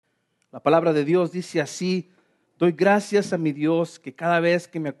La palabra de Dios dice así: doy gracias a mi Dios que cada vez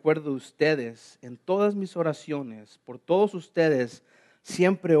que me acuerdo de ustedes, en todas mis oraciones, por todos ustedes,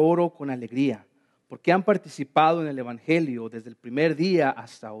 siempre oro con alegría, porque han participado en el Evangelio desde el primer día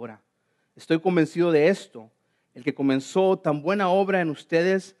hasta ahora. Estoy convencido de esto: el que comenzó tan buena obra en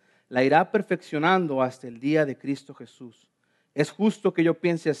ustedes, la irá perfeccionando hasta el día de Cristo Jesús. Es justo que yo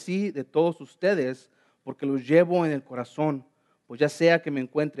piense así de todos ustedes, porque los llevo en el corazón, pues ya sea que me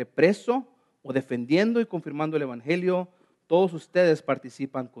encuentre preso o defendiendo y confirmando el Evangelio, todos ustedes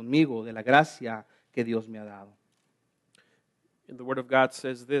participan conmigo de la gracia que Dios me ha dado. And the Word of God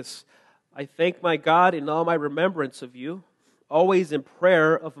says this: I thank my God in all my remembrance of you, always in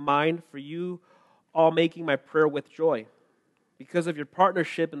prayer of mine for you, all making my prayer with joy, because of your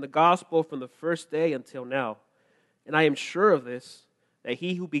partnership in the gospel from the first day until now. And I am sure of this, that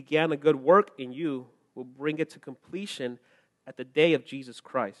he who began a good work in you will bring it to completion at the day of Jesus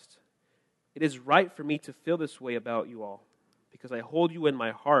Christ. It is right for me to feel this way about you all, because I hold you in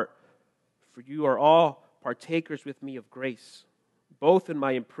my heart, for you are all partakers with me of grace, both in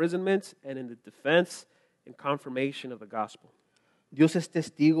my imprisonment and in the defense and confirmation of the gospel. Dios es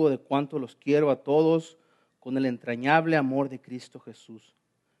testigo de cuánto los quiero a todos con el entrañable amor de Cristo Jesús.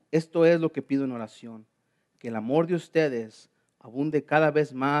 Esto es lo que pido en oración: que el amor de ustedes abunde cada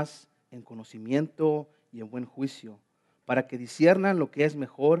vez más en conocimiento y en buen juicio, para que disciernan lo que es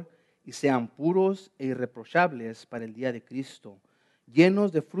mejor y sean puros e irreprochables para el día de Cristo,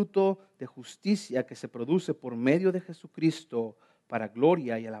 llenos de fruto de justicia que se produce por medio de Jesucristo para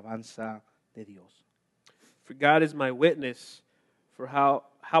gloria y alabanza de Dios. For God is my witness for how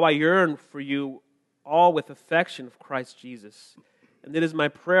I yearn for you all with affection of Christ Jesus. And it is my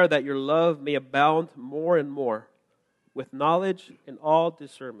prayer that your love may abound more and more with knowledge and all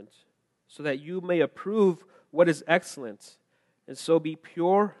discernment, so that you may approve what is excellent, and so be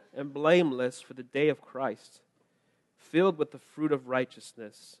pure and blameless for the day of Christ, filled with the fruit of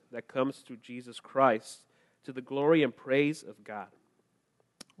righteousness that comes through Jesus Christ, to the glory and praise of God.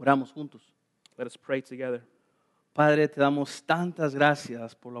 Oramos juntos. Let us pray together. Padre, te damos tantas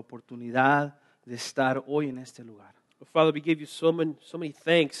gracias por la oportunidad de estar hoy en este lugar. Father, we give you so many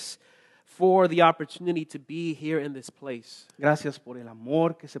thanks for the opportunity to be here in this place. Gracias por el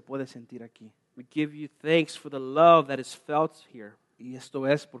amor que se puede sentir aquí. We give you thanks for the love that is felt here. Y esto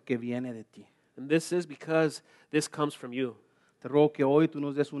es porque viene de ti. And this is because this comes from you. Te ruego que hoy tú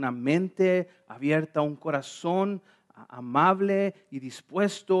nos des una mente abierta, un corazón amable y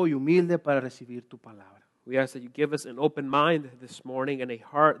dispuesto y humilde para recibir tu palabra. We ask that you give us an open mind this morning and a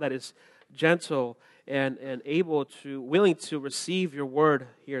heart that is gentle and willing to receive your word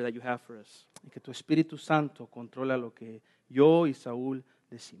here that you have for us. Y que tu Espíritu Santo controla lo que yo y Saúl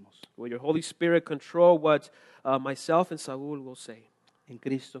decimos. Will your Holy Spirit control what myself and Saul will say? En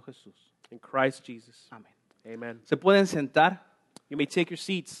Cristo Jesús. In Christ Jesus. Amén. Amen. ¿Se pueden sentar? You may take your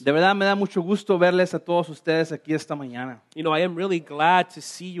seats. De verdad me da mucho gusto verles a todos ustedes aquí esta mañana. You know, I am really glad to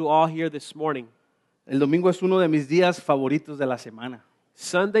see you all here this morning. El domingo es uno de mis días favoritos de la semana.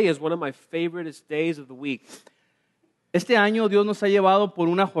 Sunday is one of my favorite days of the week. Este año Dios nos ha llevado por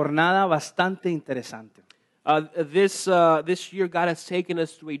una jornada bastante interesante. This year, God has taken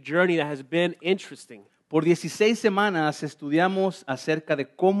us through a journey that has been interesting. Por 16 semanas estudiamos acerca de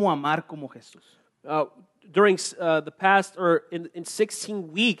cómo amar como Jesús. During the past, or in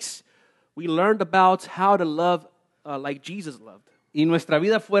 16 weeks, we learned about how to love like Jesus loved. Y nuestra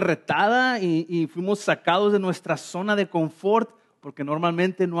vida fue retada y fuimos sacados de nuestra zona de confort porque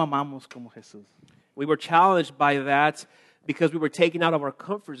normalmente no amamos como Jesús. We were challenged by that because we were taken out of our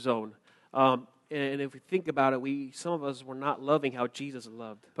comfort zone. And if we think about it, some of us were not loving how Jesus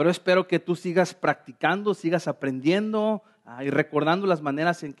loved. Pero espero que tú sigas practicando, sigas aprendiendo y recordando las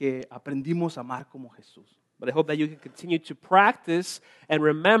maneras en que aprendimos a amar como Jesús. But I hope that you can continue to practice and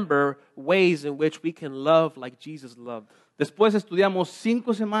remember ways in which we can love like Jesus loved. Después estudiamos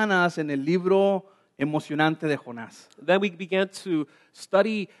 5 semanas en el libro emocionante de Jonás. Then we began to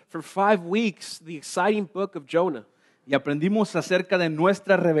study for 5 weeks the exciting book of Jonah. Y aprendimos acerca de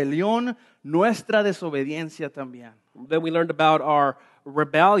nuestra rebelión, nuestra desobediencia también. Then we learned about our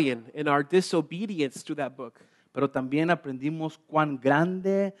rebellion and our disobedience to that book. Pero también aprendimos cuán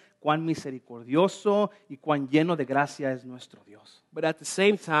grande, cuán misericordioso y cuán lleno de gracia es nuestro Dios. But at the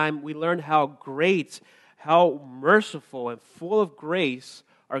same time, we learned how great, how merciful and full of grace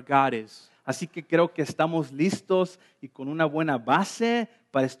our God is. Así que creo que estamos listos y con una buena base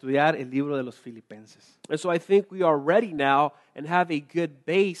para estudiar el libro de los Filipenses. And so I think we are ready now and have a good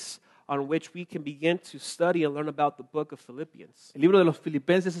base on which we can begin to study and learn about the book of Philippians. El libro de los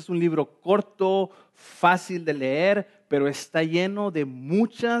Filipenses es un libro corto, fácil de leer, pero está lleno de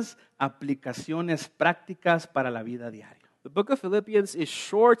muchas aplicaciones prácticas para la vida diaria. The book of Philippians is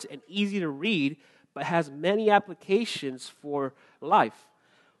short and easy to read, but has many applications for life.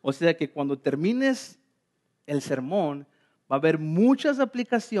 O sea que cuando termines el sermón, va a haber muchas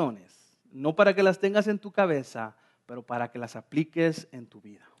aplicaciones, no para que las tengas en tu cabeza, pero para que las apliques en tu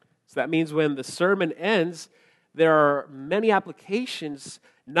vida. So that means when the sermon ends, there are many applications,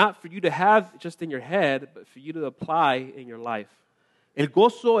 not for you to have just in your head, but for you to apply in your life. El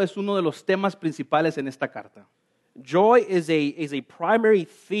gozo es uno de los temas principales en esta carta. Joy is a primary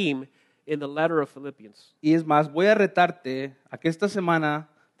theme in the letter of Philippians. Y es más, voy a retarte a que esta semana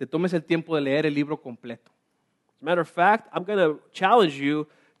te tomes el tiempo de leer el libro completo. As a matter of fact, I'm going to challenge you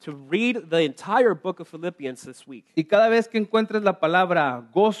to read the entire book of Philippians this week. Y cada vez que encuentres la palabra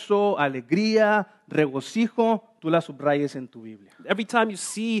gozo, alegría, regocijo, tú la subrayes en tu Biblia. Every time you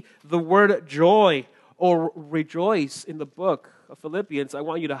see the word joy or rejoice in the book of Philippians, I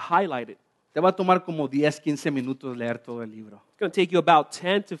want you to highlight it. Te va a tomar como 10, 15 minutos leer todo el libro. It's going to take you about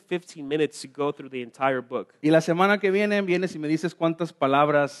 10 to 15 minutes to go through the entire book. Y la semana que viene vienes y me dices cuántas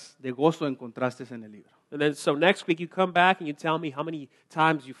palabras de gozo encontraste en el libro. And then so next week you come back and you tell me how many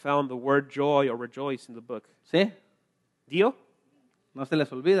times you found the word joy or rejoice in the book. ¿Sí? Deal? No se les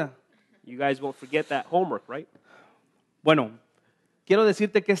olvida. You guys won't forget that homework, right? Bueno, quiero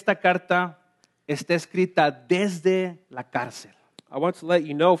decirte que esta carta está escrita desde la cárcel. I want to let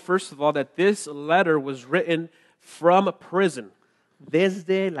you know, first of all, that this letter was written from prison.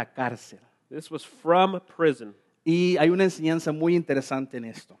 Desde la cárcel. This was from prison. Y hay una enseñanza muy interesante en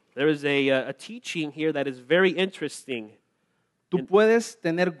esto. There is a teaching here that is very interesting. Tú puedes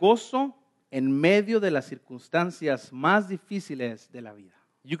tener gozo en medio de las circunstancias más difíciles de la vida.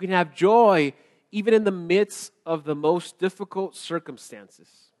 You can have joy even in the midst of the most difficult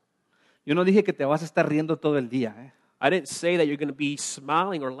circumstances. Yo no dije que te vas a estar riendo todo el día, I didn't say that you're going to be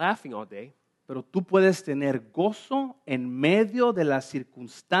smiling or laughing all day, pero tú puedes tener gozo en medio de las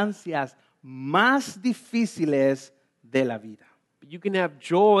circunstancias más difíciles de la vida. but you can have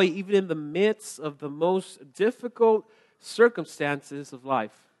joy even in the midst of the most difficult circumstances of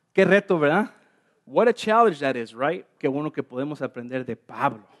life. Qué reto, ¿verdad? What a challenge that is, right? Qué bueno que podemos aprender de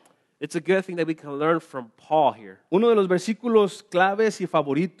Pablo. It's a good thing that we can learn from Paul here. Uno de los versículos claves y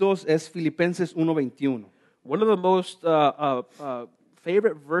favoritos es Filipenses 1:21. One of the most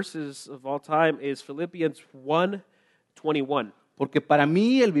favorite verses of all time is Philippians 1:21. Porque para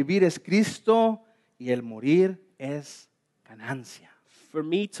mí el vivir es Cristo y el morir es ganancia. For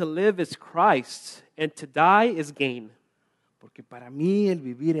me to live is Christ, and to die is gain. Porque para mí el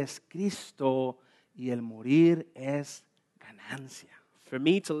vivir es Cristo y el morir es ganancia. For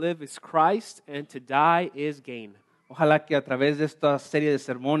me to live is Christ, and to die is gain. Ojalá que a través de esta serie de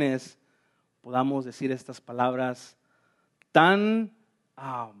sermones podamos decir estas palabras tan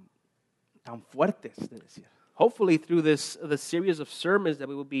fuertes de decir. Hopefully, through the series of sermons that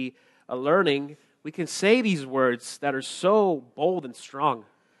we will be learning, we can say these words that are so bold and strong.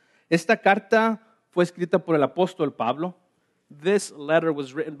 Esta carta fue escrita por el apóstol Pablo. This letter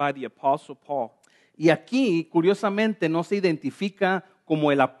was written by the Apostle Paul. Y aquí, curiosamente, no se identifica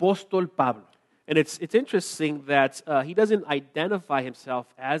como el apóstol Pablo. And it's interesting that he doesn't identify himself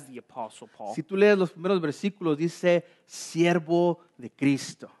as the Apostle Paul. Si tú lees los primeros versículos, dice siervo de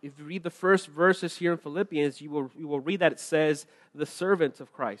Cristo. If you read the first verses here in Philippians, you will read that it says, the servant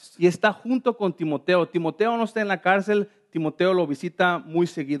of Christ. Y está junto con Timoteo. Timoteo no está en la cárcel, Timoteo lo visita muy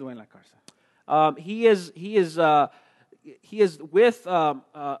seguido en la cárcel. He is with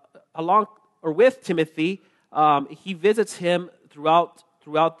with Timothy. He visits him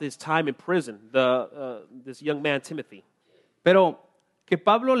throughout this time in prison. This young man Timothy. Pero que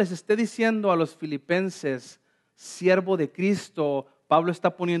Pablo les esté diciendo a los filipenses, siervo de Cristo, Pablo está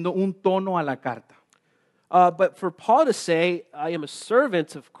poniendo un tono a la carta. But for Paul to say, I am a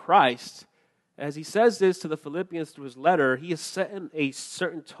servant of Christ, as he says this to the Philippians through his letter, he is setting a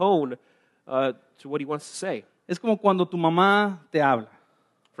certain tone to what he wants to say. Es como cuando tu mamá te habla.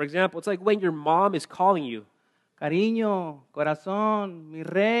 For example, it's like when your mom is calling you. Cariño, corazón, mi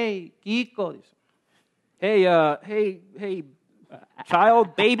rey, Kiko. Dice. Hey,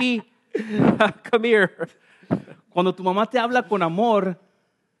 child, baby, come here. Cuando tu mamá te habla con amor,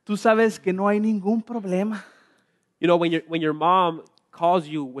 tú sabes que no hay ningún problema. You know, when your mom calls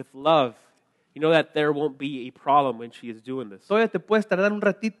you with love, you know that there won't be a problem when she is doing this. Todavía te puedes tardar un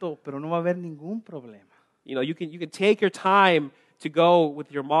ratito, pero no va a haber ningún problema. You know, you can take your time to go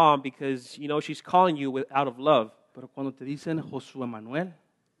with your mom because, you know, she's calling you out of love. Pero cuando te dicen Josué Manuel,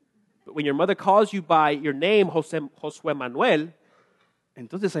 But when your mother calls you by your name, Josué Manuel,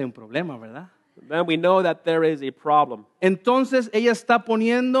 entonces hay un problema, ¿verdad? then we know that there is a problem. Entonces ella está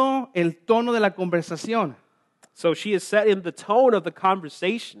poniendo el tono de la conversación So she is setting the tone of the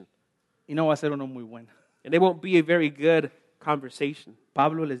conversation, y no va a ser uno muy bueno. and it won't be a very good conversation.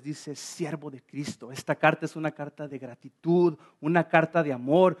 Pablo les dice, siervo de Cristo. Esta carta es una carta de gratitud, una carta de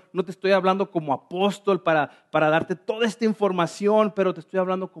amor. No te estoy hablando como apóstol para darte toda esta información, pero te estoy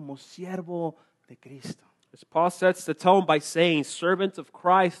hablando como siervo de Cristo. As Paul sets the tone by saying, servant of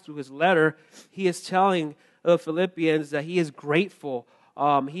Christ through his letter, he is telling the Philippians that he is grateful.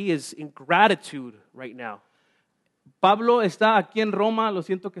 He is in gratitude right now. Pablo está aquí en Roma, lo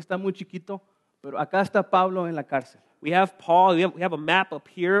siento que está muy chiquito, pero acá está Pablo en la cárcel. We have Paul, we have a map up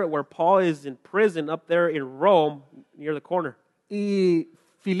here where Paul is in prison up there in Rome near the corner. Y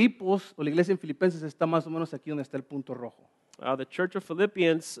Filipos, o la iglesia en Filipenses, está más o menos aquí donde está el punto rojo. The church of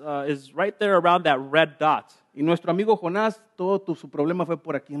Philippians is right there around that red dot. Y nuestro amigo Jonás, su problema fue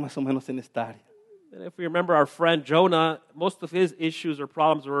por aquí, más o menos en esta área. And if we remember our friend Jonah, most of his issues or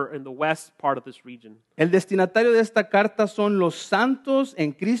problems were in the west part of this region. El destinatario de esta carta son los santos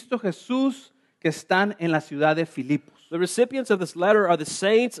en Cristo Jesús que están en la ciudad de Filipos. The recipients of this letter are the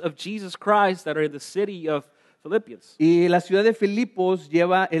saints of Jesus Christ that are in the city of Philippians. Y la ciudad de Filipos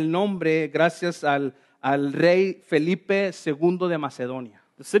lleva el nombre gracias al rey Felipe II de Macedonia.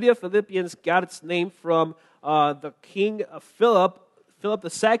 The city of Philippians got its name from the king Philip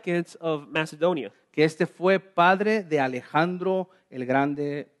II of Macedonia. Que este fue padre de Alejandro el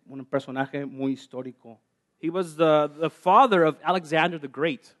Grande, un personaje muy histórico. He was the father of Alexander the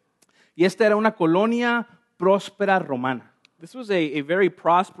Great. Y esta era una colonia próspera romana. This was a very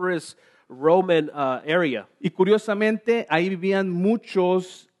prosperous Roman area. Y curiosamente, ahí vivían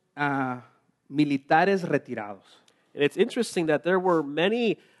muchos militares retirados. And it's interesting that there were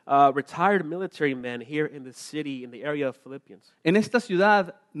many retired military men here in the city, in the area of Philippians. En esta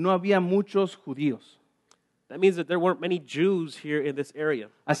ciudad no había muchos judíos. That means that there weren't many Jews here in this area.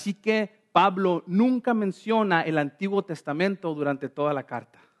 Así que Pablo nunca menciona el Antiguo Testamento durante toda la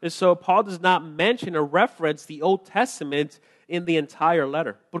carta. And so Paul does not mention or reference the Old Testament in the entire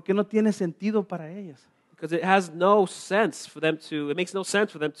letter. Porque no tiene sentido para ellas. Because it has no sense for them it makes no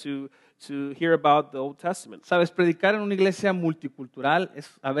sense for them to hear about the Old Testament. Sabes, predicar en una iglesia multicultural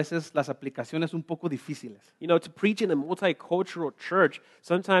es a veces las aplicaciones un poco difíciles. You know, to preach in a multicultural church,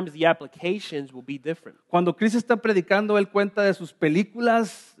 sometimes the applications will be different. Cuando Chris está predicando, él cuenta de sus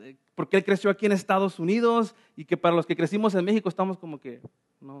películas, porque él creció aquí en Estados Unidos y que para los que crecimos en México estamos como que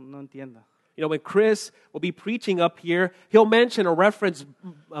no entienda. You know, when Chris will be preaching up here, he'll mention or reference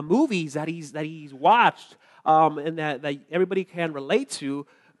movies that he's watched and that everybody can relate to.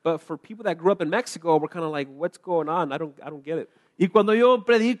 But for people that grew up in Mexico, we're kind of like, what's going on? I don't get it. Y cuando yo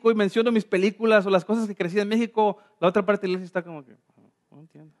predico y menciono mis películas o las cosas que crecí en México, la otra parte de la iglesia está como que no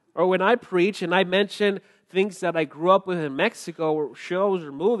entiendo. Or when I preach and I mention things that I grew up with in Mexico, or shows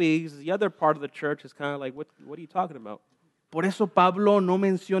or movies, the other part of the church is kind of like, what are you talking about? Por eso Pablo no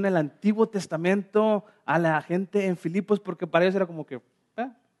menciona el Antiguo Testamento a la gente en Filipos, porque para ellos era como que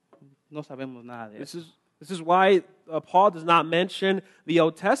no sabemos nada de eso. This is why Paul does not mention the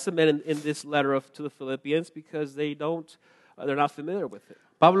Old Testament in this letter to the Philippians, because they're not familiar with it.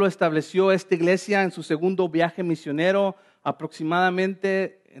 Pablo estableció esta iglesia en su segundo viaje misionero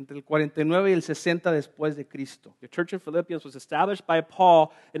aproximadamente entre el 49 y el 60 después de Cristo. The church in Philippians was established by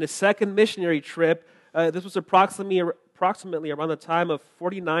Paul in his second missionary trip. This was approximately around the time of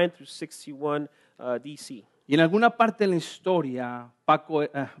 49 through 61 DC. Y en alguna parte de la historia,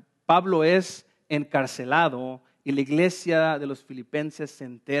 Pablo es encarcelado y la iglesia de los filipenses se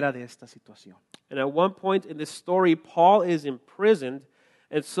entera de esta situación. And at one point in this story, Paul is imprisoned,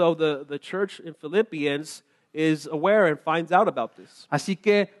 and so the church in Philippians is aware and finds out about this. Así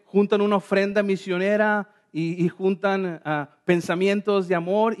que juntan una ofrenda misionera y juntan pensamientos de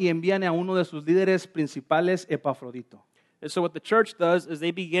amor y envían a uno de sus líderes principales, Epafrodito. And so what the church does is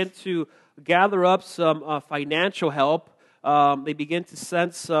they begin to gather up some financial help. They begin to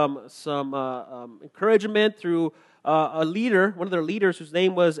send some encouragement through a leader, one of their leaders, whose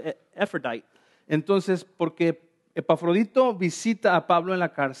name was Epaphroditus. Entonces, porque Epafrodito visita a Pablo en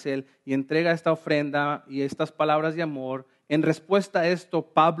la cárcel y entrega esta ofrenda y estas palabras de amor, en respuesta a esto,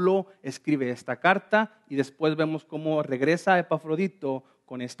 Pablo escribe esta carta y después vemos cómo regresa Epafrodito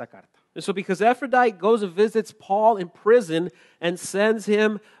con esta carta. And so because Epaphroditus goes and visits Paul in prison and sends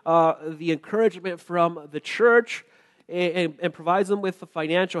him the encouragement from the church and provides him with the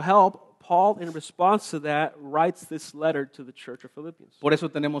financial help, Paul, in response to that, writes this letter to the church of Philippians. Por eso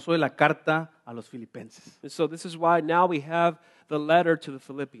tenemos hoy la carta a los filipenses, And so this is why now we have the letter to the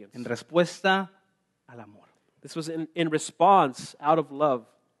Philippians. en respuesta al amor. This was in response, out of love.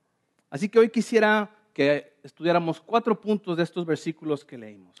 Así que hoy quisiera que estudiáramos 4 puntos de estos versículos que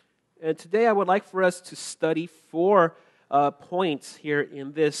leímos. And today I would like for us to study 4 points here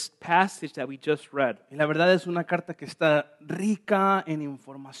in this passage that we just read. Y la verdad es una carta que está rica en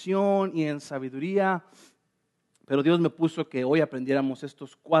información y en sabiduría, pero Dios me puso que hoy aprendiéramos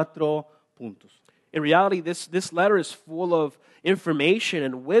estos 4 puntos. In reality, this letter is full of information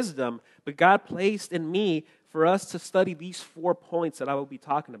and wisdom, but God placed in me for us to study these 4 points that I will be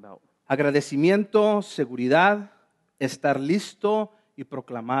talking about. Agradecimiento, seguridad, estar listo y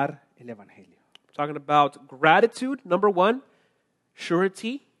proclamar el evangelio. Talking about gratitude, number 1,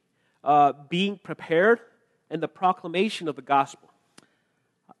 surety, being prepared, and the proclamation of the gospel.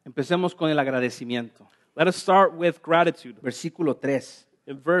 Empecemos con el agradecimiento. Let us start with gratitude. Versículo 3.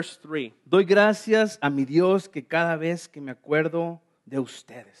 In verse 3, Doy gracias a mi Dios que cada vez que me acuerdo de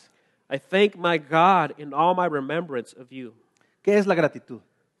ustedes. I thank my God in all my remembrance of you. ¿Qué es la gratitud?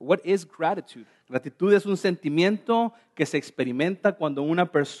 What is gratitude? Gratitud es un sentimiento que se experimenta cuando una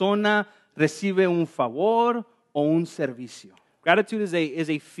persona recibe un favor o un servicio. Gratitude is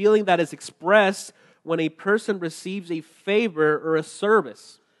a feeling that is expressed when a person receives a favor or a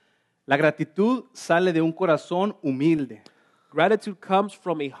service. La gratitud sale de un corazón humilde. Gratitude comes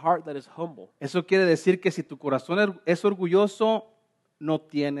from a heart that is humble. Eso quiere decir que si tu corazón es orgulloso, no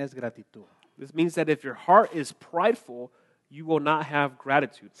tienes gratitud. This means that if your heart is prideful, you will not have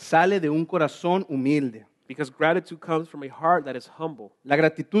gratitude. Sale de un corazón humilde. Because gratitude comes from a heart that is humble. La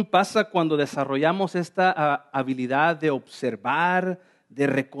gratitud pasa cuando desarrollamos esta habilidad de observar, de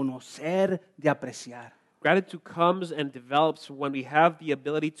reconocer, de apreciar. Gratitude comes and develops when we have the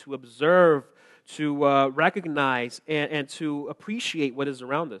ability to observe, to recognize, and to appreciate what is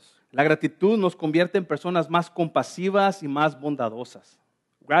around us. La gratitud nos convierte en personas más compasivas y más bondadosas.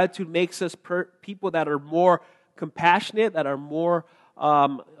 Gratitude makes us people that are more compassionate, that are more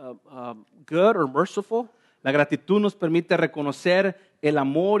good or merciful. La gratitud nos permite reconocer el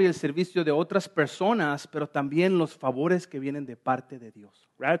amor y el servicio de otras personas, pero también los favores que vienen de parte de Dios.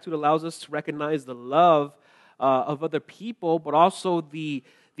 Gratitude allows us to recognize the love of other people, but also the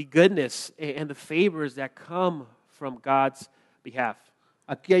goodness and the favors that come from God's behalf.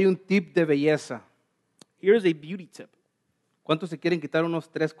 Aquí hay un tip de belleza. Here's a beauty tip. ¿Cuántos se quieren quitar unos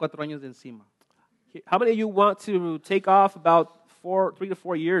 3, 4 años de encima? How many of you want to take off about 3 to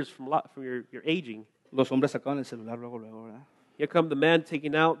 4 years from your aging? Los hombres sacaban el celular luego, ¿verdad? Here come the men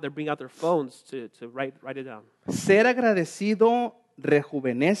they're bringing out their phones to write it down. Ser agradecido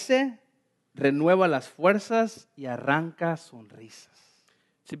rejuvenece, renueva las fuerzas y arranca sonrisas.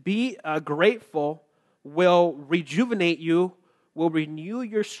 To be grateful will rejuvenate you, will renew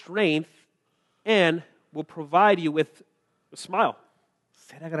your strength, and will provide you with a smile.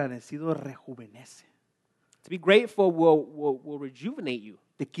 Ser agradecido rejuvenece. To be grateful will rejuvenate you.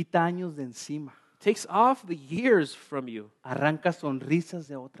 Te quita años de encima. Takes off the years from you. Arranca sonrisas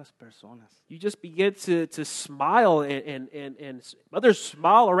de otras personas. You just begin to smile and others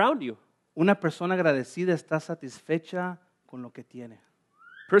smile around you. Una persona agradecida está satisfecha con lo que tiene.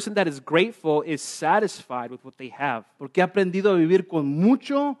 Person that is grateful is satisfied with what they have. Porque ha aprendido a vivir con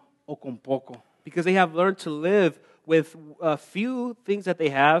mucho o con poco. Because they have learned to live with a few things that they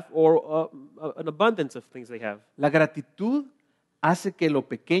have or an abundance of things they have. La gratitud hace que lo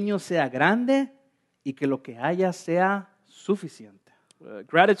pequeño sea grande y que lo que haya sea suficiente.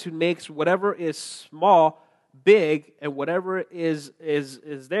 Gratitude makes whatever is small big and whatever is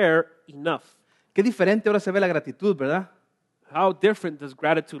there enough. Qué diferente ahora se ve la gratitud, ¿verdad? How different does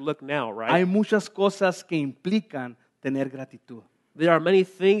gratitude look now, right? Hay muchas cosas que implican tener gratitud. There are many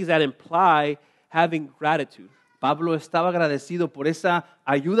things that imply having gratitude. Pablo estaba agradecido por esa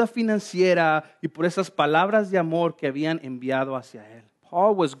ayuda financiera y por esas palabras de amor que habían enviado hacia él.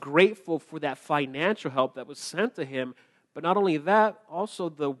 Paul was grateful for that financial help that was sent to him, but not only that, also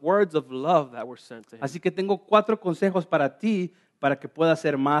the words of love that were sent to him. Así que tengo 4 consejos para ti para que puedas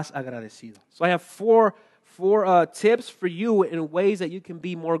ser más agradecido. So I have four tips for you in ways that you can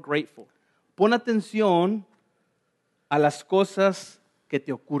be more grateful. Pon atención a las cosas que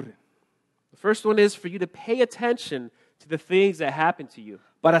te ocurren. The first one is for you to pay attention to the things that happen to you.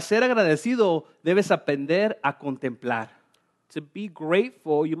 Para ser agradecido debes aprender a contemplar. To be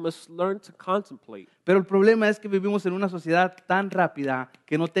grateful, you must learn to contemplate. Pero el problema es que vivimos en una sociedad tan rápida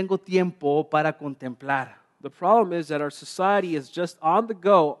que no tengo tiempo para contemplar. The problem is that our society is just on the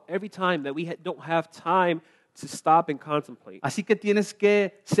go every time that we don't have time to stop and contemplate. Así que tienes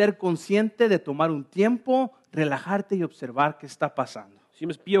que ser consciente de tomar un tiempo, relajarte y observar qué está pasando. So you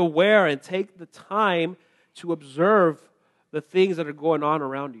must be aware and take the time to observe the things that are going on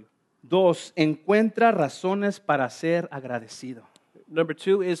around you. 2, encuentra razones para ser agradecido. Number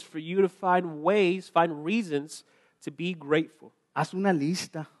 2 is for you to find reasons to be grateful. Haz una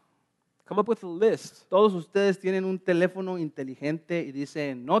lista. Come up with a list. Todos ustedes tienen un teléfono inteligente y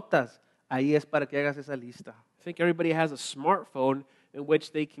dice notas. Ahí es para que hagas esa lista. I think everybody has a smartphone in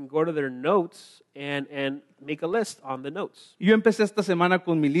which they can go to their notes and make a list on the notes. Yo empecé esta semana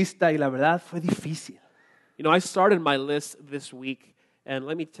con mi lista y la verdad fue difícil. You know, I started my list this week, and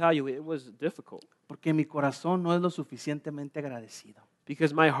let me tell you, it was difficult Porque mi corazón no es lo suficientemente agradecido.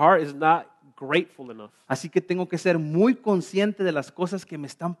 because my heart is not grateful enough. Así que tengo que ser muy consciente de las cosas que me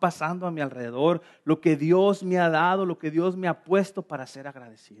están pasando a mi alrededor, lo que Dios me ha dado, lo que Dios me ha puesto para ser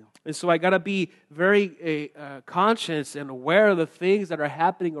agradecido. And so I got to be very conscious and aware of the things that are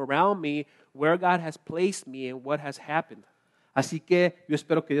happening around me, where God has placed me and what has happened. Así que yo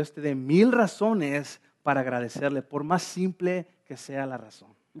espero que Dios te dé 1000 razones para agradecerle, por más simple que sea la razón.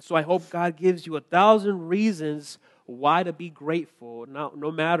 And so I hope God gives you 1,000 reasons why to be grateful,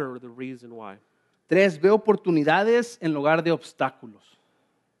 no matter the reason why. 3, ve oportunidades en lugar de obstáculos.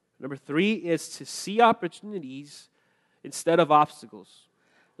 Number 3 is to see opportunities instead of obstacles.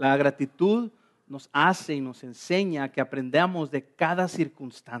 La gratitud nos hace y nos enseña que aprendamos de cada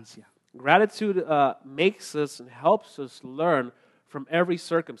circunstancia. Gratitude makes us and helps us learn from every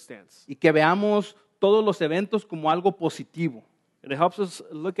circumstance. Y que veamos todos los eventos como algo positivo, And it helps us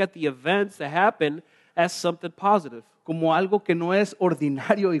look at the events that happen as something positive, como algo que no es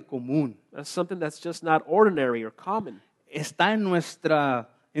ordinario y común. as something that's just not ordinary or common. Está en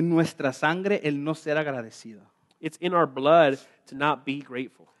nuestra sangre el no ser agradecido. It's in our blood to not be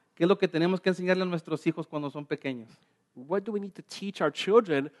grateful. ¿Qué es lo que tenemos que enseñarle a nuestros hijos cuando son pequeños? What do we need to teach our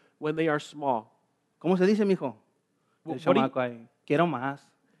children when they are small? ¿Cómo se dice, mijo? El What do you- chamaco ahí, quiero más.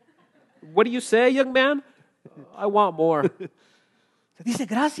 What do you say, young man? I want more. You're Se dice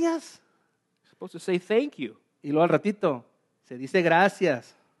gracias. supposed to say thank you. Y luego al ratito se dice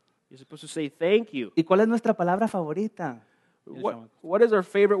gracias. You're supposed to say thank you. ¿Y cuál es nuestra palabra favorita? What is our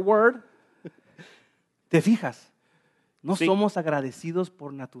favorite word? ¿Te fijas? No Sí. somos agradecidos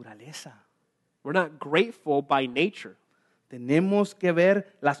por naturaleza. We're not grateful by nature. Tenemos que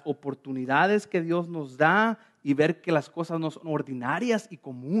ver las oportunidades que Dios nos da y ver que las cosas no son ordinarias y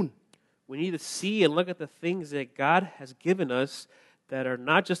común. We need to see and look at the things that God has given us that are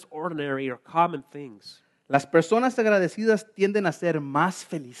not just ordinary or common things. Las personas agradecidas tienden a ser más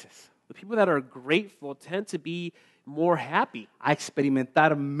felices, The people that are grateful tend to be more happy. a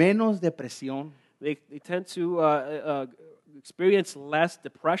experimentar menos depresión They tend to experience less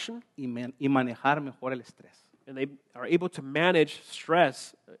depression, y manejar mejor el estrés. and they are able to manage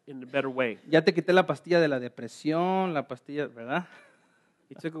stress in a better way. Ya te quité la pastilla de la depresión, la pastilla, ¿verdad?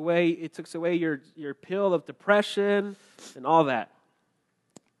 It took away your pill of depression and all that.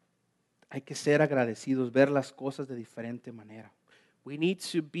 Hay que ser agradecidos, ver las cosas de diferente manera. We need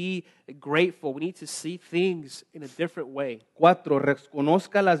to be grateful. We need to see things in a different way. 4,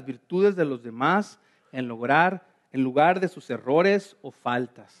 reconozca las virtudes de los demás en lugar de sus errores o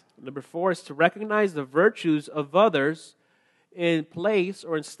faltas. Number 4 is to recognize the virtues of others in place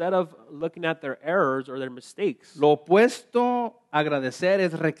or instead of looking at their errors or their mistakes. Lo opuesto a agradecer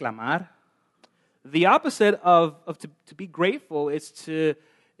es reclamar. The opposite of to be grateful is to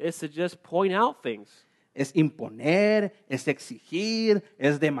just point out things. Es imponer, es exigir,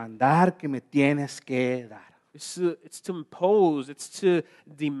 es demandar que me tienes que dar. It's to impose, it's to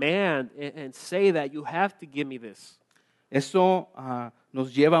demand and say that you have to give me this. Eso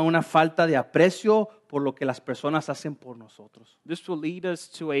nos lleva a una falta de aprecio por lo que las personas hacen por nosotros. This will lead us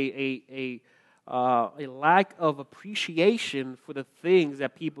to a lack of appreciation for the things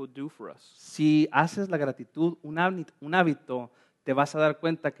that people do for us. Si haces la gratitud un hábito, te vas a dar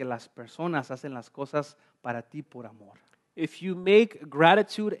cuenta que las personas hacen las cosas para ti por amor. If you make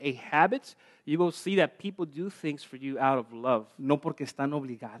gratitude a habit, you will see that people do things for you out of love, No porque están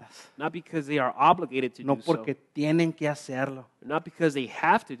obligadas, not because they are obligated to no do porque tienen que hacerlo, so, not because they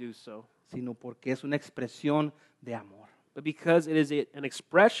have to do so, sino porque es una expresión de amor. but because it is an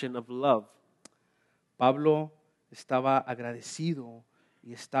expression of love. Pablo estaba agradecido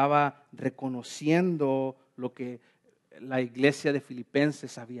y estaba reconociendo lo que la iglesia de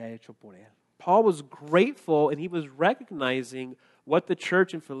Filipenses había hecho por él. Paul was grateful and he was recognizing what the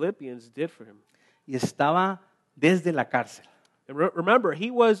church in Philippians did for him. Y estaba desde la cárcel. And remember,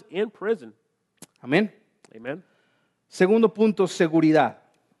 he was in prison. Amén. Amen. Segundo punto, seguridad.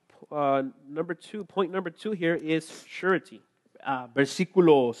 Point number two here is surety.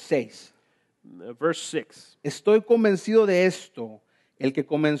 Versículo 6. Verse 6. Estoy convencido de esto. El que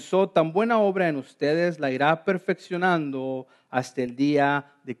comenzó tan buena obra en ustedes la irá perfeccionando hasta el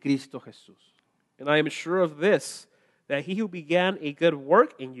día de Cristo Jesús. And I am sure of this, that he who began a good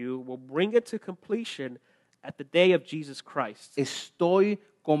work in you will bring it to completion at the day of Jesus Christ. Estoy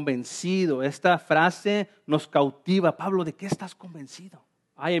convencido. Esta frase nos cautiva. Pablo, ¿de qué estás convencido?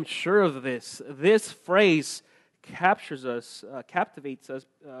 I am sure of this. This phrase captures us, captivates us.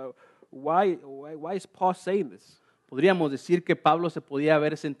 Why is Paul saying this? Podríamos decir que Pablo se podía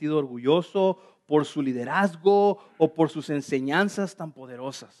haber sentido orgulloso por su liderazgo o por sus enseñanzas tan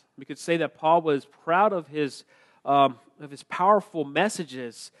poderosas. We could say that Paul was proud of his powerful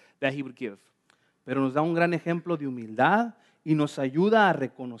messages that he would give. Pero nos da un gran ejemplo de humildad y nos ayuda a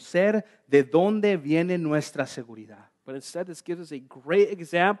reconocer de dónde viene nuestra seguridad. But instead, this gives us a great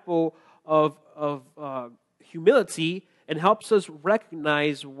example of humility and helps us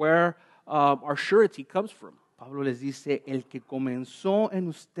recognize where our surety comes from. Pablo les dice, el que comenzó en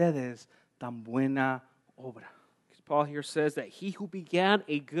ustedes tan buena obra. Because Paul here says that he who began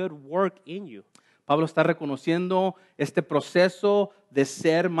a good work in you. Pablo está reconociendo este proceso de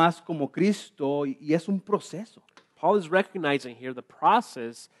ser más como Cristo y es un proceso. Paul is recognizing here the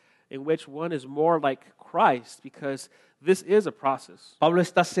process in which one is more like Christ, because this is a process. Pablo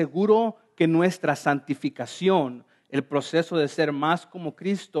está seguro que nuestra santificación, el proceso de ser más como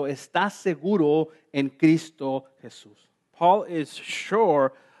Cristo, está seguro en Cristo Jesús. Paul is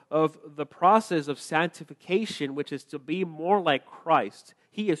sure of the process of sanctification, which is to be more like Christ.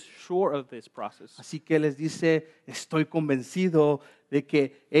 He is sure of this process. Así que les dice, estoy convencido de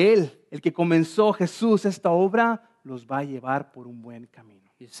que Él, el que comenzó Jesús esta obra, los va a llevar por un buen camino.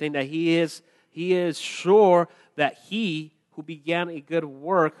 He's saying that he is sure that he who began a good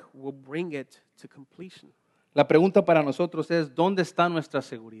work will bring it to completion. La pregunta para nosotros es, ¿dónde está nuestra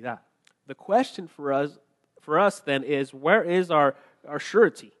seguridad? The question for us then is, where is our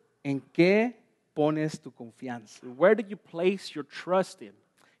surety? ¿En qué pones tu confianza? Where did you place your trust in?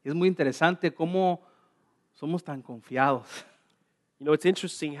 Es muy interesante cómo somos tan confiados. You know, it's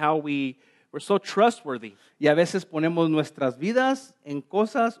interesting how we're so trustworthy. Y a veces ponemos nuestras vidas en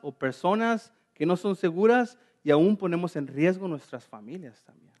cosas o personas que no son seguras y aún ponemos en riesgo nuestras familias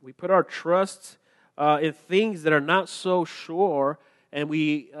también. We put our trust in things that are not so sure, and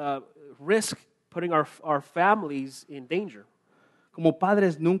we risk putting our families in danger. Como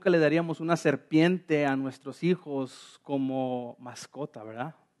padres nunca le daríamos una serpiente a nuestros hijos como mascota,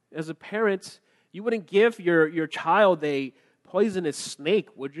 ¿verdad? As a parent, you wouldn't give your child a poisonous snake,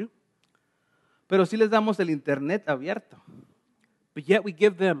 would you? Pero sí les damos el internet abierto. But yet we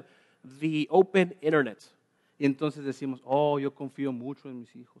give them the open internet. Y entonces decimos, oh, yo confío mucho en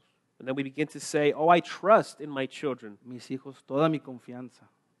mis hijos. And then we begin to say, oh, I trust in my children. Mis hijos, toda mi confianza.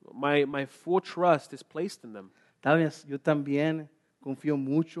 My full trust is placed in them. Tal vez yo también confío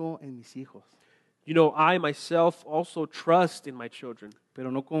mucho en mis hijos. You know, I myself also trust in my children. Pero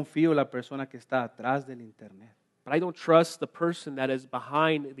no confío en la persona que está atrás del internet. But I don't trust the person that is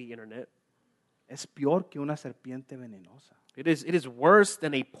behind the internet. Es peor que una serpiente venenosa. It is worse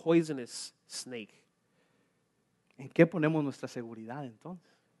than a poisonous snake. ¿En qué ponemos nuestra seguridad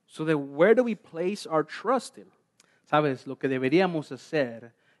entonces? So then where do we place our trust in? Sabes, lo que deberíamos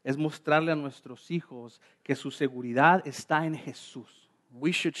hacer es mostrarle a nuestros hijos que su seguridad está en Jesús.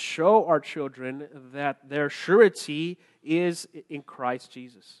 We should show our children that their surety is in Christ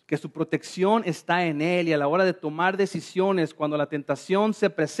Jesus. Que su protección está en Él y a la hora de tomar decisiones, cuando la tentación se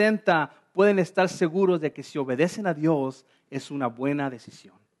presenta, pueden estar seguros de que si obedecen a Dios es una buena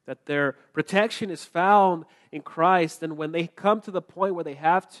decisión. That their protection is found in Christ, and when they come to the point where they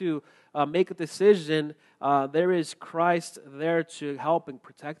have to make a decision, there is Christ there to help and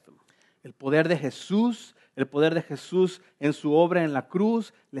protect them. El poder de Jesús en su obra en la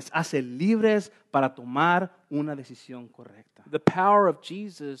cruz les hace libres para tomar una decisión correcta. The power of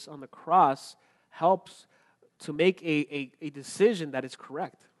Jesus on the cross helps to make a decision that is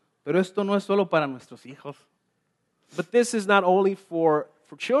correct. Pero esto no es solo para nuestros hijos. But this is not only for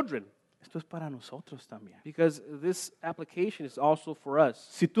children, Esto es para nosotros también. because this application is also for us.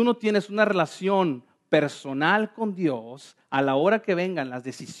 Si tú no tienes una relación personal con Dios, a la hora que vengan las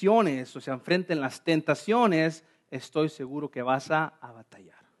decisiones o se enfrenten las tentaciones, estoy seguro que vas a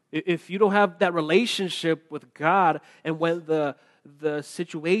batallar. If you don't have that relationship with God, and when the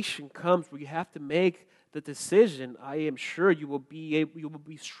situation comes where you have to make the decision, I am sure you will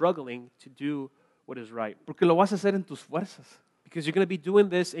be struggling to do what is right. Porque lo vas a hacer en tus fuerzas. Because you're going to be doing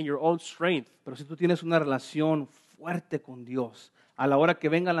this in your own strength. Pero si tú tienes una relación fuerte con Dios, a la hora que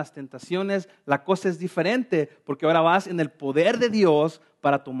vengan las tentaciones, la cosa es diferente, porque ahora vas en el poder de Dios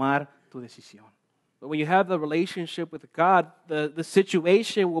para tomar tu decisión. But when you have the relationship with God, the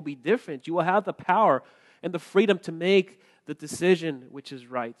situation will be different. You will have the power and the freedom to make the decision which is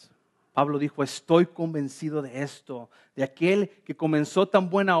right. Pablo dijo, estoy convencido de esto, de aquel que comenzó tan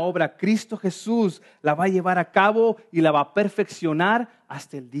buena obra, Cristo Jesús, la va a llevar a cabo y la va a perfeccionar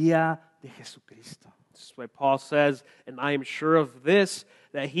hasta el día de Jesucristo. This is why Paul says, and I am sure of this,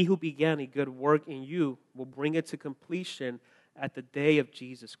 that he who began a good work in you will bring it to completion at the day of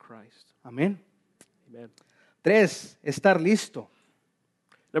Jesus Christ. Amén. Amen. 3, estar listo.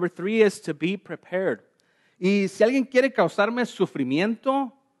 Number 3 is to be prepared. Y si alguien quiere causarme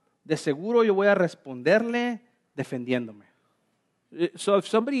sufrimiento, de seguro yo voy a responderle defendiéndome. So if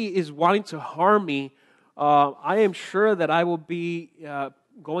somebody is wanting to harm me, I am sure that I will be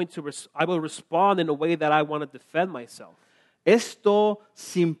I will respond in a way that I want to defend myself. Esto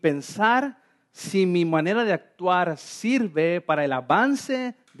sin pensar si mi manera de actuar sirve para el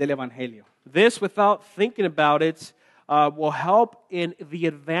avance del evangelio. This, without thinking about it, will help in the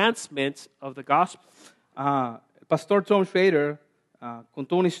advancement of the gospel. Pastor Tom Schrader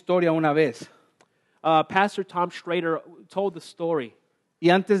contó una historia una vez. Pastor Tom Schrader told the story. Y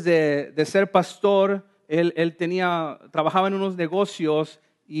antes de ser pastor, él trabajaba en unos negocios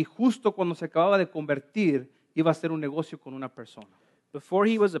y justo cuando se acababa de convertir, iba a hacer un negocio con una persona. Before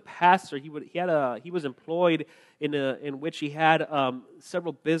he was a pastor, he was employed in which he had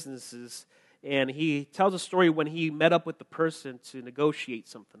several businesses, and he tells a story when he met up with the person to negotiate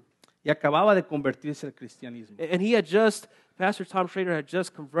something. Y acababa de convertirse al cristianismo. And Pastor Tom Schrader had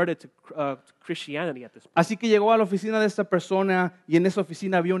just converted to Christianity at this point. Así que llegó a la oficina de esta persona y en esa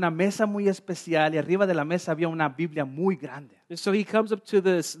oficina había una mesa muy especial y arriba de la mesa había una Biblia muy grande. And so he comes up to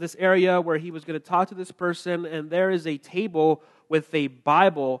this area where he was going to talk to this person, and there is a table with a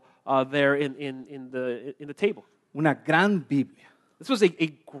Bible there in the table. Una gran Biblia. This was a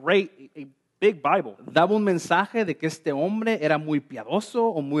big Bible. Daba un mensaje de que este hombre era muy piadoso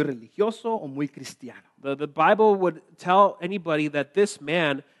o muy religioso o muy cristiano. The Bible would tell anybody that this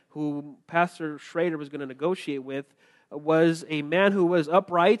man who Pastor Schrader was going to negotiate with was a man who was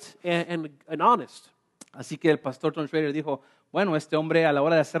upright and honest. Así que el pastor Tom Schrader dijo, bueno, este hombre a la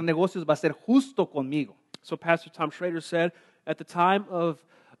hora de hacer negocios va a ser justo conmigo. So Pastor Tom Schrader said, at the time of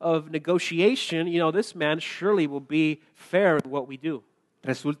negotiation, this man surely will be fair in what we do.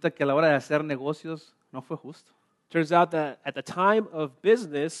 Resulta que a la hora de hacer negocios no fue justo. Turns out that at the time of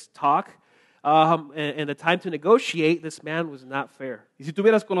business talk and the time to negotiate, this man was not fair. Y si tú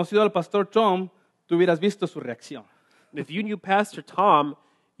hubieras conocido al pastor Tom, tú hubieras visto su reacción. If you knew Pastor Tom,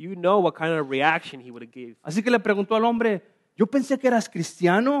 you know what kind of reaction he would have gave. Así que le preguntó al hombre, yo pensé que eras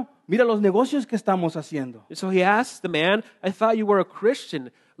cristiano, mira los negocios que estamos haciendo. And so he asked the man, I thought you were a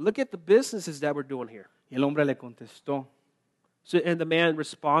Christian. Look at the businesses that we're doing here. Y el hombre le contestó, And the man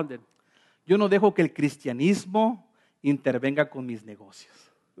responded, yo no dejo que el cristianismo intervenga con mis negocios.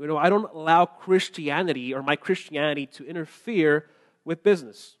 I don't allow Christianity or my Christianity to interfere with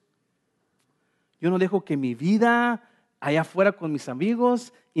business. Yo no dejo que mi vida allá afuera con mis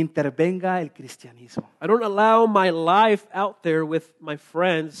amigos intervenga el cristianismo. I don't allow my life out there with my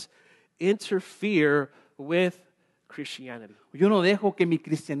friends interfere with Christianity. Yo no dejo que mi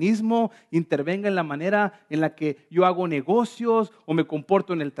cristianismo intervenga en la manera en la que yo hago negocios o me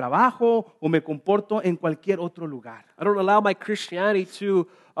comporto en el trabajo o me comporto en cualquier otro lugar. I don't allow my Christianity to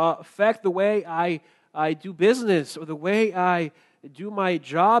affect the way I do business or the way I do my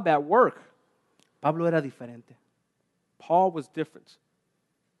job at work. Pablo era diferente. Paul was different.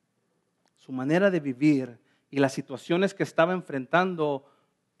 Su manera de vivir y las situaciones que estaba enfrentando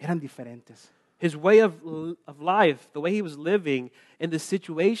eran diferentes. His way of life, the way he was living, and the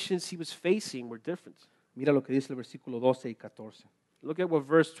situations he was facing were different. Mira lo que dice el versículo 12 y 14. Look at what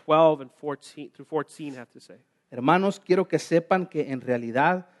verse 12 and 14 through 14 have to say. Hermanos, quiero que sepan que en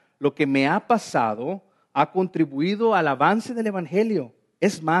realidad lo que me ha pasado ha contribuido al avance del evangelio.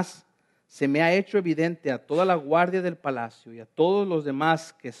 Es más, se me ha hecho evidente a toda la guardia del palacio y a todos los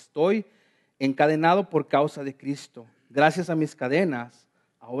demás que estoy encadenado por causa de Cristo. Gracias a mis cadenas,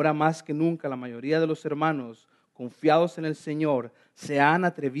 ahora más que nunca la mayoría de los hermanos confiados en el Señor se han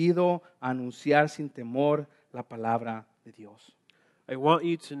atrevido a anunciar sin temor la palabra de Dios. I want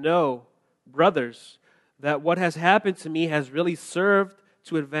you to know, brothers, that what has happened to me has really served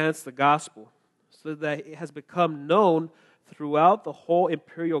to advance the gospel, so that it has become known throughout the whole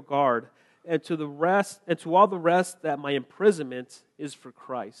imperial guard, and to all the rest that my imprisonment is for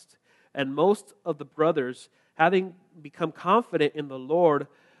Christ. And most of the brothers, having become confident in the Lord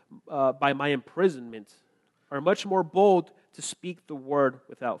by my imprisonment, are much more bold to speak the word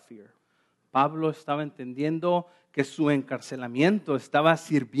without fear. Pablo estaba entendiendo que su encarcelamiento estaba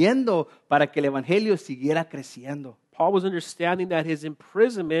sirviendo para que el evangelio siguiera creciendo. Paul was understanding that his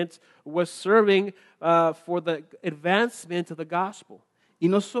imprisonment was serving for the advancement of the gospel. Y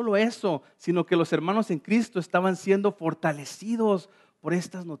no solo eso, sino que los hermanos en Cristo estaban siendo fortalecidos por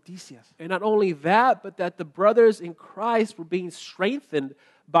estas noticias. And not only that, but that the brothers in Christ were being strengthened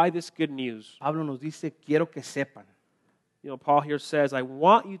by this good news. Pablo nos dice, quiero que sepan, Paul here says, I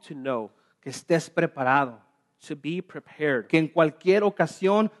want you to know, que estés preparado, to be prepared. que en cualquier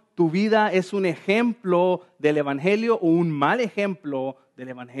ocasión tu vida es un ejemplo del Evangelio o un mal ejemplo del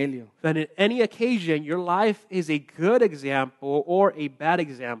Evangelio. That in any occasion, your life is a good example or a bad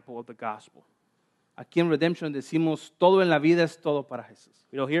example of the gospel. Aquí en Redemption decimos, todo en la vida es todo para Jesús.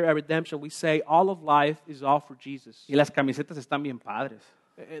 Here at Redemption, we say all of life is all for Jesus. Y las camisetas están bien padres.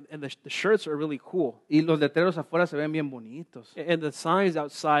 And the shirts are really cool. Y los letreros afuera se ven bien bonitos. And the signs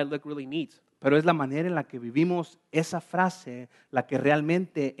outside look really neat. Pero es la manera en la que vivimos esa frase la que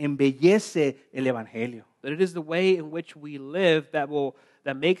realmente embellece el Evangelio. That it is the way in which we live that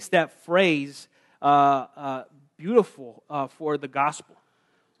makes that phrase beautiful for the gospel.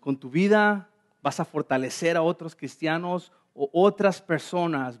 Con tu vida vas a fortalecer a otros cristianos o otras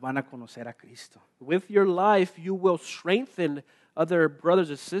personas van a conocer a Cristo. With your life, you will strengthen other brothers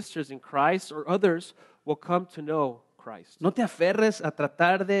and sisters in Christ, or others will come to know Christ. No te aferres a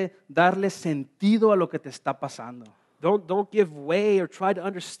tratar de darle sentido a lo que te está pasando. Don't give way or try to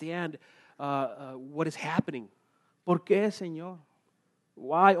understand what is happening. ¿Por qué, Señor?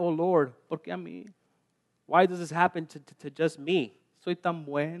 Why, oh Lord? ¿Por qué a mí? Why does this happen to just me? Soy tan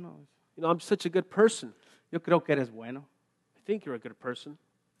bueno. I'm such a good person. Yo creo que eres bueno. I think you're a good person.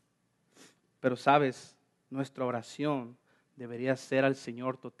 Pero sabes, nuestra oración debería ser al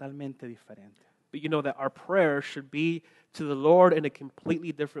Señor totalmente diferente. But you know that our prayer should be to the Lord in a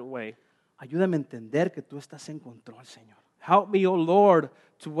completely different way. Ayúdame a entender que tú estás en control, Señor. Help me, oh Lord,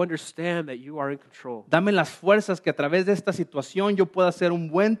 to understand that you are in control. Dame las fuerzas que a través de esta situación yo pueda ser un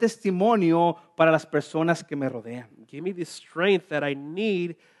buen testimonio para las personas que me rodean. Give me the strength that I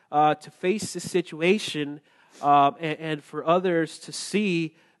need to face this situation and for others to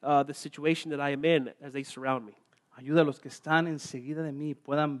see the situation that I am in as they surround me. Ayuda a los que están enseguida de mí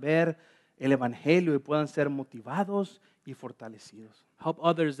puedan ver el Evangelio y puedan ser motivados y fortalecidos. Help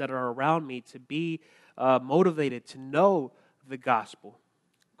others that are around me to be motivated to know the gospel.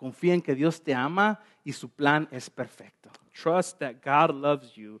 Confía en que Dios te ama y su plan es perfecto. Trust that God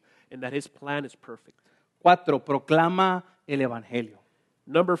loves you and that His plan is perfect. 4. Proclama el Evangelio.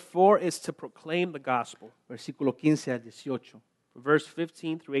 Number 4 is to proclaim the gospel. Versículo 15 al 18. Verse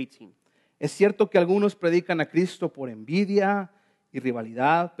 15 through 18. Es cierto que algunos predican a Cristo por envidia y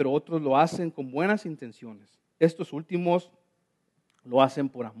rivalidad, pero otros lo hacen con buenas intenciones. Estos últimos lo hacen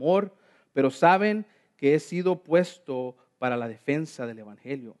por amor, pero saben que he sido puesto para la defensa del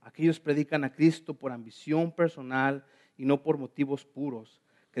Evangelio. Aquellos predican a Cristo por ambición personal y no por motivos puros,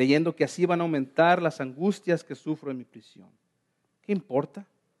 creyendo que así van a aumentar las angustias que sufro en mi prisión. ¿Qué importa?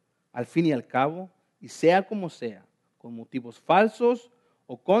 Al fin y al cabo, y sea como sea, con motivos falsos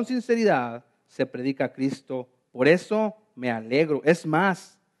o con sinceridad, se predica a Cristo. Por eso me alegro. Es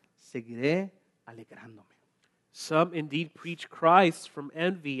más, seguiré alegrándome. Some indeed preach Christ from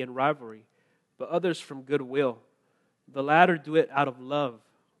envy and rivalry, but others from goodwill. The latter do it out of love,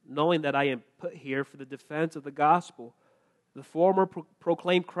 knowing that I am put here for the defense of the gospel. The former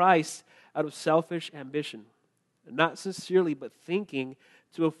proclaim Christ out of selfish ambition, not sincerely, but thinking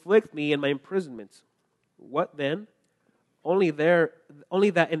to afflict me in my imprisonment. What then? Only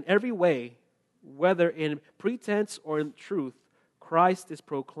that in every way, whether in pretense or in truth, Christ is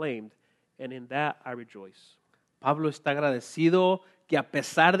proclaimed, and in that I rejoice. Pablo está agradecido que a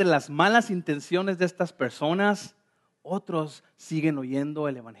pesar de las malas intenciones de estas personas, otros siguen oyendo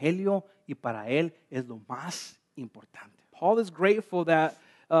el Evangelio y para él es lo más importante. Paul is grateful that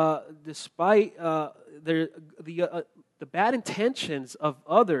despite the bad intentions of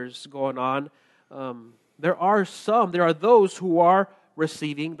others going on, there are those who are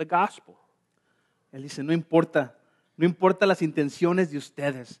receiving the gospel. Él dice, no importa las intenciones de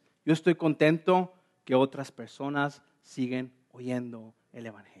ustedes. Yo estoy contento que otras personas siguen oyendo el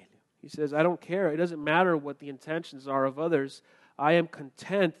Evangelio. He says, I don't care. It doesn't matter what the intentions are of others. I am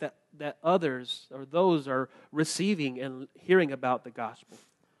content that others or those are receiving and hearing about the gospel.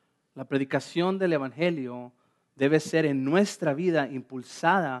 La predicación del Evangelio debe ser en nuestra vida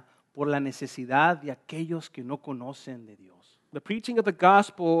impulsada por la necesidad de aquellos que no conocen de Dios. The preaching of the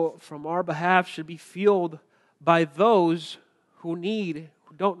gospel from our behalf should be fueled by those who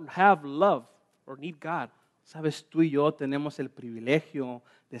don't have love or need God. Sabes, tú y yo tenemos el privilegio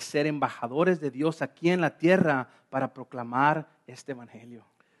de ser embajadores de Dios aquí en la tierra para proclamar este Evangelio.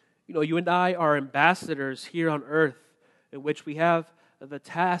 You and I are ambassadors here on earth, in which we have the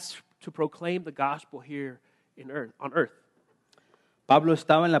task to proclaim the gospel here on earth. Pablo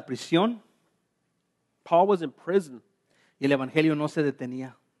estaba en la prisión Paul was in prison. y el evangelio no se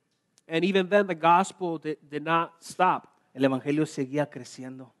detenía. And even then, the gospel did not stop. El evangelio seguía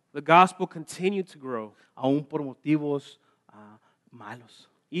creciendo, The gospel continued to grow, aún por motivos malos.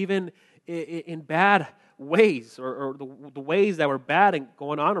 even in bad ways, or the ways that were bad and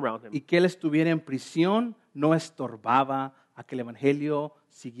going on around him. Y que él estuviera en prisión no estorbaba a que el evangelio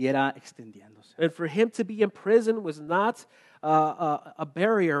siguiera extendiéndose. And for him to be in prison was not a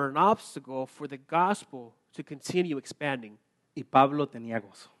barrier, an obstacle for the gospel to continue expanding. Y Pablo tenía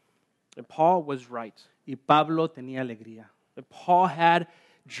gozo. And Paul was right. Y Pablo tenía alegría. And Paul had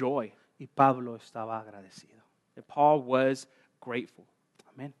joy. Y Pablo estaba agradecido. And Paul was grateful.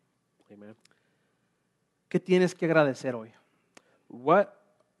 Amén. Amen. ¿Qué tienes que agradecer hoy? What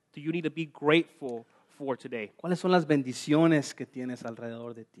do you need to be grateful for today? ¿Cuáles son las bendiciones que tienes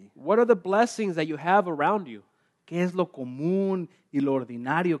alrededor de ti? What are the blessings that you have around you? ¿Qué es lo común y lo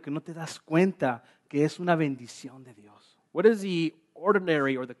ordinario que no te das cuenta que es una bendición de Dios? What is the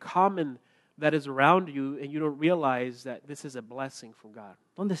ordinary or the common that is around you and you don't realize that this is a blessing from God?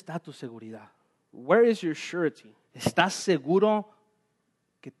 ¿Dónde está tu seguridad? Where is your surety? ¿Estás seguro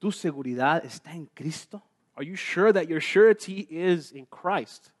que tu seguridad está en Cristo? Are you sure that your surety is in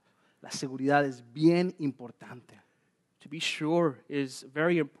Christ? La seguridad es bien importante. To be sure is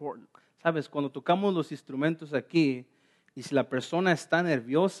very important. Sabes, cuando tocamos los instrumentos aquí y si la persona está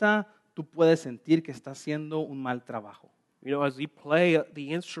nerviosa, tú puedes sentir que está haciendo un mal trabajo. You know, as we play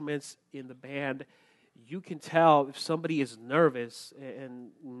the instruments in the band, you can tell if somebody is nervous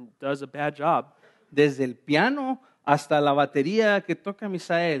and does a bad job. Desde el piano hasta la batería que toca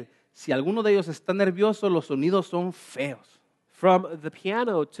Misael, si alguno de ellos está nervioso, los sonidos son feos. From the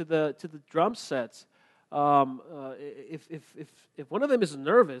piano to the drum sets, if one of them is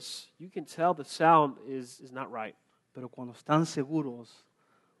nervous, you can tell the sound is not right. Pero cuando están seguros,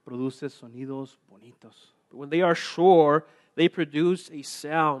 produce sonidos bonitos. But when they are sure, they produce a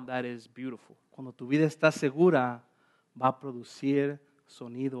sound that is beautiful. Cuando tu vida está segura, va a producir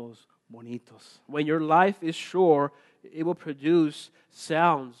sonidos bonitos. When your life is sure, it will produce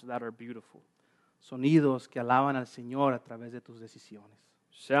sounds that are beautiful. Sonidos que alaban al Señor a través de tus decisiones.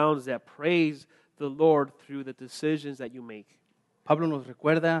 Sounds that praise the Lord through the decisions that you make. Pablo nos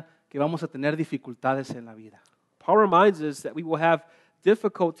recuerda que vamos a tener dificultades en la vida. Paul reminds us that we will have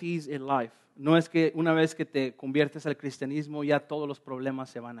difficulties in life. No es que una vez que te conviertes al cristianismo ya todos los problemas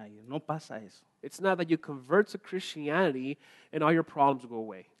se van a ir. No pasa eso. It's not that you convert to Christianity and all your problems go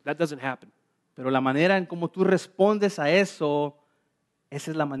away. That doesn't happen. Pero la manera en cómo tú respondes a eso,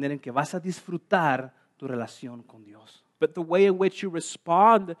 esa es la manera en que vas a disfrutar tu relación con Dios. But the way in which you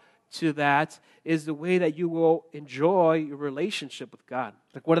respond to that is the way that you will enjoy your relationship with God.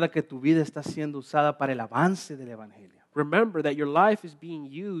 Recuerda que tu vida está siendo usada para el avance del evangelio. Remember that your life is being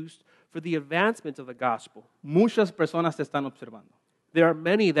used for the advancement of the gospel. Muchas personas te están observando. There are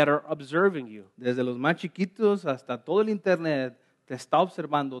many that are observing you. Desde los más chiquitos hasta todo el internet te está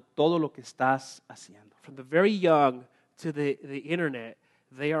observando todo lo que estás haciendo. From the very young to the internet,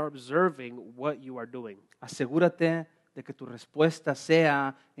 they are observing what you are doing. Asegúrate de que tu respuesta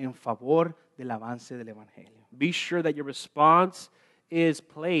sea en favor del avance del evangelio. Be sure that your response is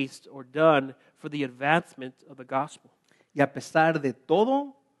placed or done for the advancement of the gospel. Y a pesar de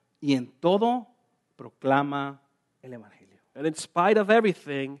todo y en todo, proclama el evangelio. And in spite of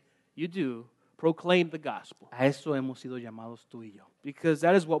everything you do, proclaim the gospel. A eso hemos sido llamados tú y yo. Because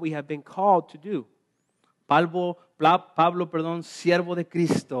that is what we have been called to do. Pablo, siervo de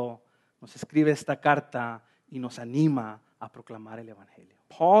Cristo, nos escribe esta carta y nos anima a proclamar el evangelio.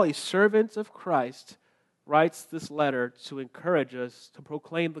 Paul, a servant of Christ, writes this letter to encourage us to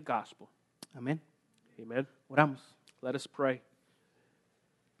proclaim the gospel. Amén. Amen. Oramos. Let us pray.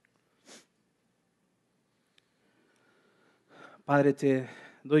 Padre, te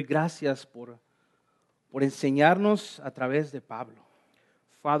doy gracias por enseñarnos a través de Pablo.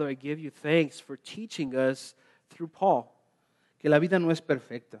 Father, I give you thanks for teaching us through Paul Que la vida no es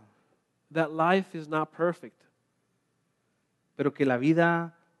perfecta, that life is not perfect, pero que la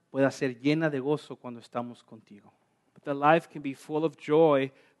vida pueda ser llena de gozo cuando estamos contigo. but that life can be full of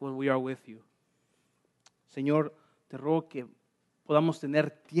joy when we are with you. Señor, te ruego que podamos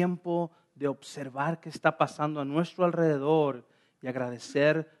tener tiempo de observar qué está pasando a nuestro alrededor y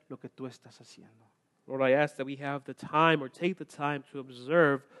agradecer lo que tú estás haciendo. Lord, I ask that we have the time or take the time to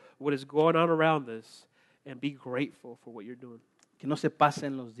observe what is going on around us and be grateful for what you're doing. Que no se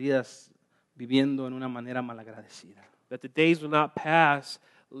pasen los días viviendo en una manera malagradecida. That the days will not pass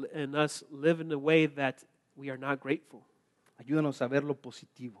and us live in a way that we are not grateful. Ayúdanos a ver lo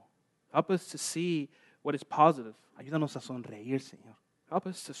positivo. Help us to see what is positive. Ayúdanos a sonreír, Señor. Help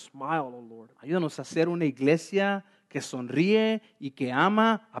us to smile, O Lord. Ayúdanos a ser una iglesia que sonríe y que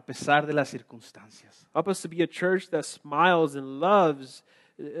ama a pesar de las circunstancias. Help us to be a church that smiles and loves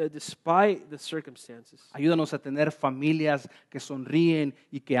despite the circumstances. Ayúdanos a tener familias que sonríen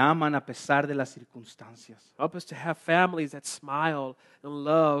y que aman a pesar de las circunstancias. Help us to have families that smile and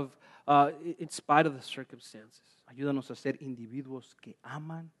love in spite of the circumstances. Ayúdanos a ser individuos que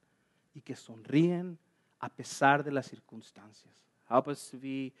aman y que sonríen a pesar de las circunstancias. Help us to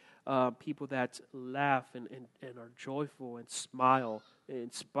be people that laugh and are joyful and smile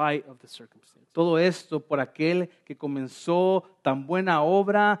in spite of the circumstances. Todo esto por aquel que comenzó tan buena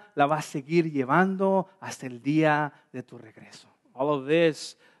obra, la va a seguir llevando hasta el día de tu regreso. All of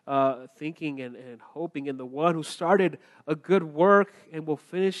this thinking and hoping in the one who started a good work and will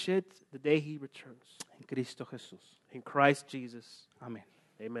finish it the day he returns. En Cristo Jesús. In Christ Jesus. Amén.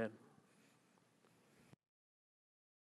 Amen.